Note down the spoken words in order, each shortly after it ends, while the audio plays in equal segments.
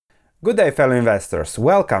Good day, fellow investors.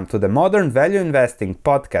 Welcome to the Modern Value Investing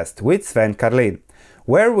podcast with Sven Karlin,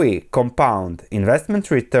 where we compound investment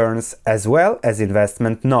returns as well as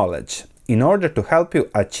investment knowledge in order to help you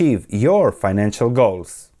achieve your financial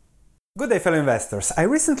goals. Good day, fellow investors. I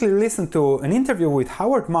recently listened to an interview with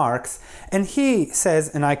Howard Marks, and he says,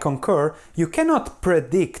 and I concur, you cannot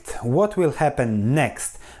predict what will happen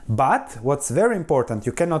next. But what's very important,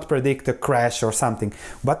 you cannot predict a crash or something.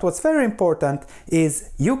 But what's very important is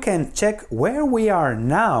you can check where we are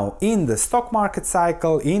now in the stock market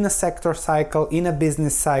cycle, in a sector cycle, in a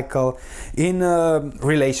business cycle, in a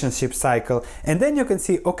relationship cycle. And then you can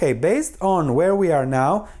see, okay, based on where we are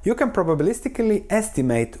now, you can probabilistically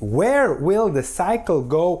estimate where will the cycle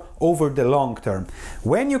go over the long term.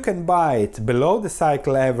 When you can buy it below the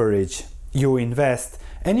cycle average, you invest.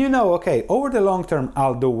 And you know, okay, over the long term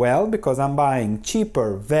I'll do well because I'm buying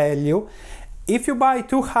cheaper value. If you buy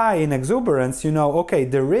too high in exuberance, you know, okay,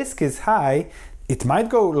 the risk is high, it might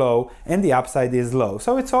go low, and the upside is low.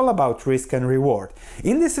 So it's all about risk and reward.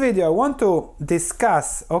 In this video, I want to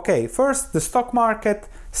discuss, okay, first the stock market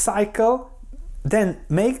cycle, then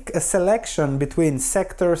make a selection between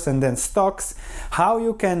sectors and then stocks, how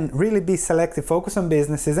you can really be selective, focus on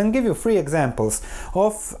businesses, and give you 3 examples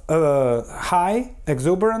of a high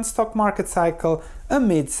exuberant stock market cycle, a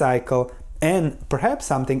mid cycle, and perhaps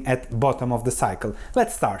something at bottom of the cycle.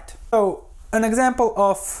 Let's start. So an example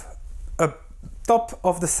of a top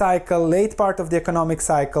of the cycle, late part of the economic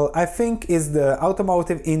cycle, I think is the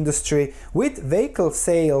automotive industry, with vehicle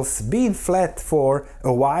sales being flat for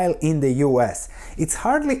a while in the US. It's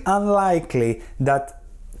hardly unlikely that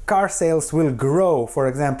car sales will grow, for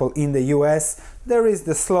example, in the US. There is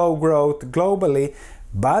the slow growth globally,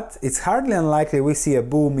 but it's hardly unlikely we see a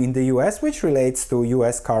boom in the US, which relates to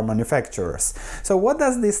US car manufacturers. So what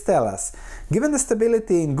does this tell us? Given the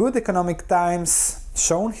stability in good economic times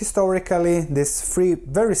shown historically, these 3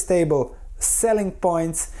 very stable selling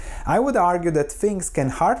points, I would argue that things can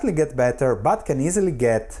hardly get better but can easily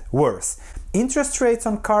get worse. Interest rates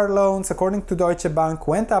on car loans, according to Deutsche Bank,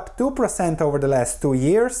 went up 2% over the last 2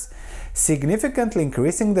 years, significantly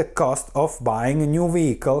increasing the cost of buying a new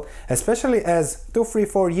vehicle, especially as 2, 3,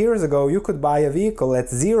 4 years ago you could buy a vehicle at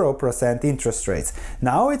 0% interest rates.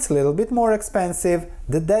 Now it's a little bit more expensive,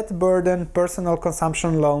 the debt burden, personal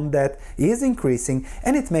consumption loan debt is increasing,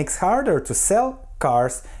 and it makes harder to sell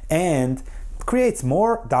cars and creates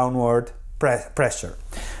more downward pressure.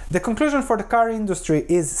 The conclusion for the car industry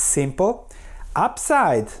is simple.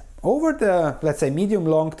 Upside over the, let's say, medium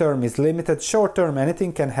long term is limited. Short term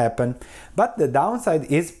anything can happen, but the downside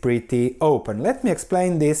is pretty open. Let me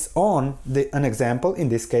explain this on an example, in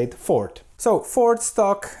this case Ford. So Ford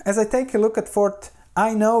stock, as I take a look at Ford,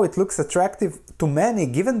 I know it looks attractive to many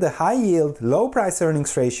given the high yield, low price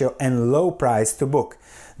earnings ratio and low price to book.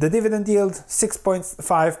 The dividend yield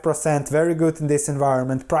 6.5%, very good in this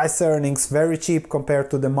environment. Price earnings very cheap compared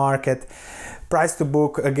to the market. Price to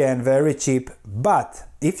book again very cheap. But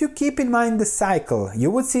if you keep in mind the cycle, you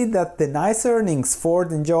would see that the nice earnings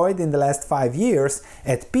Ford enjoyed in the last 5 years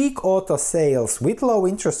at peak auto sales with low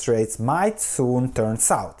interest rates might soon turn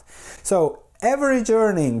south. So average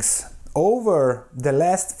earnings over the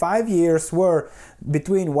last 5 years were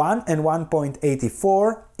between 1 and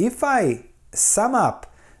 1.84. If I sum up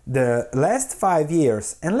the last 5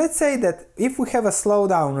 years, and let's say that if we have a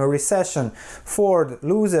slowdown or recession, Ford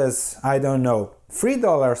loses, I don't know,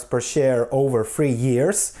 $3 per share over 3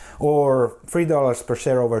 years or $3 per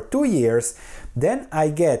share over 2 years, then I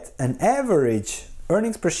get an average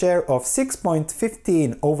earnings per share of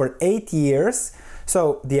 6.15 over 8 years.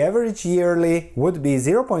 So the average yearly would be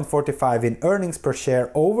 0.45 in earnings per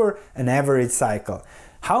share over an average cycle.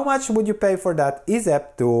 How much would you pay for that is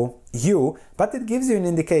up to you, but it gives you an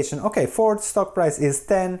indication. Okay, Ford stock price is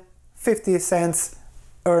 10.50 cents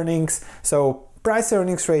earnings, so price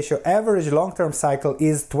earnings ratio average long-term cycle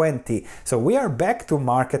is 20. So we are back to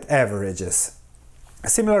market averages. A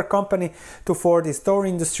similar company to Ford is Thor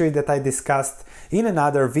Industry that I discussed in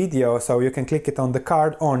another video, so you can click it on the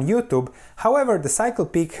card on YouTube. However, the cycle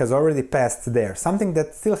peak has already passed there, something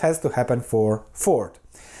that still has to happen for Ford.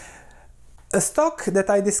 A stock that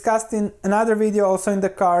I discussed in another video also in the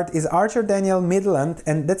card is Archer Daniel Midland,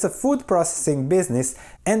 and that's a food processing business,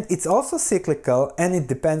 and it's also cyclical and it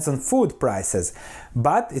depends on food prices,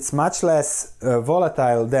 but it's much less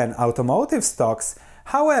volatile than automotive stocks.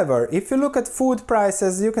 However, if you look at food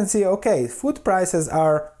prices, you can see, okay, food prices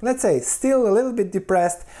are, let's say, still a little bit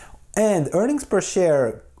depressed, and earnings per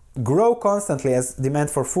share grow constantly as demand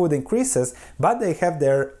for food increases, but they have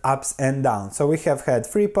their ups and downs. So we have had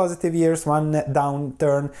 3 positive years, 1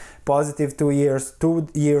 downturn, positive 2 years, 2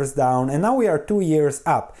 years down, and now we are 2 years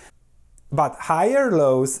up. but higher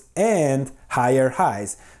lows and higher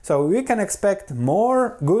highs. So we can expect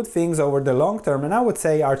more good things over the long term, and I would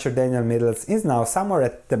say Archer Daniels Midland is now somewhere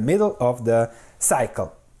at the middle of the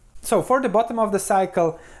cycle. So for the bottom of the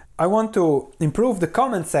cycle, I want to improve the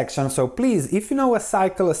comment section, so please, if you know a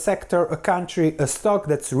cycle, a sector, a country, a stock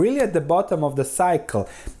that's really at the bottom of the cycle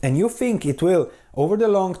and you think it will, over the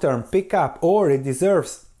long term, pick up or it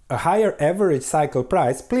deserves a higher average cycle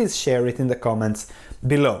price, please share it in the comments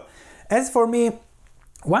below. As for me,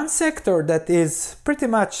 one sector that is pretty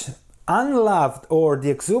much unloved or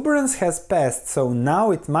the exuberance has passed, so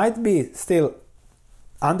now it might be still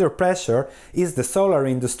under pressure, is the solar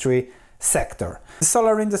industry sector. The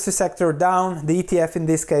solar industry sector down, the ETF in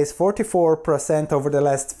this case 44% over the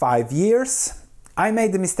last 5 years. I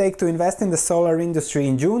made the mistake to invest in the solar industry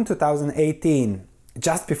in June 2018,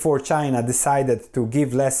 just before China decided to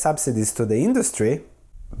give less subsidies to the industry.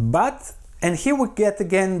 And here we get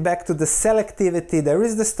again back to the selectivity. There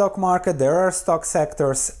is the stock market, there are stock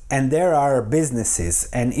sectors, and there are businesses.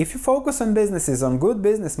 And if you focus on businesses, on good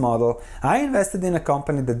business model, I invested in a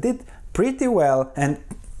company that did pretty well and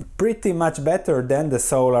pretty much better than the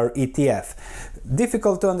solar ETF.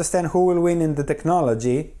 Difficult to understand who will win in the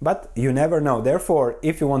technology, but you never know. Therefore,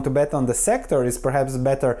 if you want to bet on the sector, it's perhaps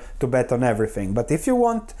better to bet on everything. But if you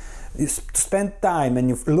want to spend time and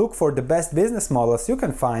you look for the best business models, you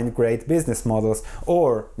can find great business models,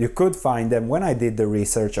 or you could find them when I did the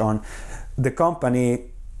research on the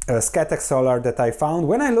company Scatec Solar that I found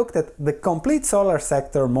when I looked at the complete solar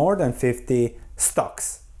sector, more than 50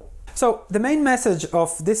 stocks. So the main message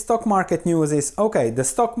of this stock market news is, okay, the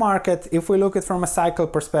stock market, if we look at it from a cycle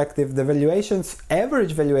perspective, the valuations,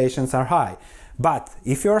 average valuations are high. But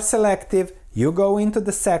if you're selective, you go into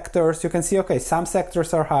the sectors, you can see, okay, some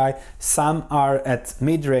sectors are high, some are at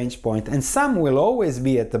mid-range point, and some will always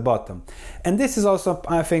be at the bottom. And this is also,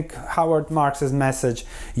 I think, Howard Marks's message.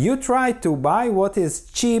 You try to buy what is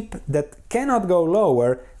cheap, that cannot go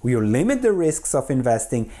lower, you limit the risks of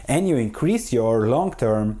investing, and you increase your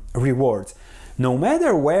long-term rewards. No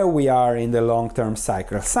matter where we are in the long-term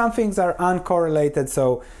cycle, some things are uncorrelated,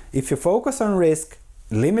 so if you focus on risk,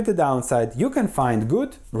 limit the downside, you can find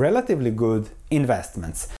good, relatively good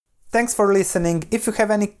investments. Thanks for listening. If you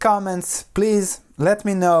have any comments, please let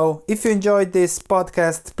me know. If you enjoyed this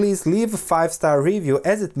podcast, please leave a 5-star review,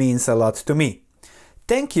 as it means a lot to me.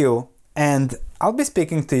 Thank you, and I'll be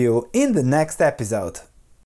speaking to you in the next episode.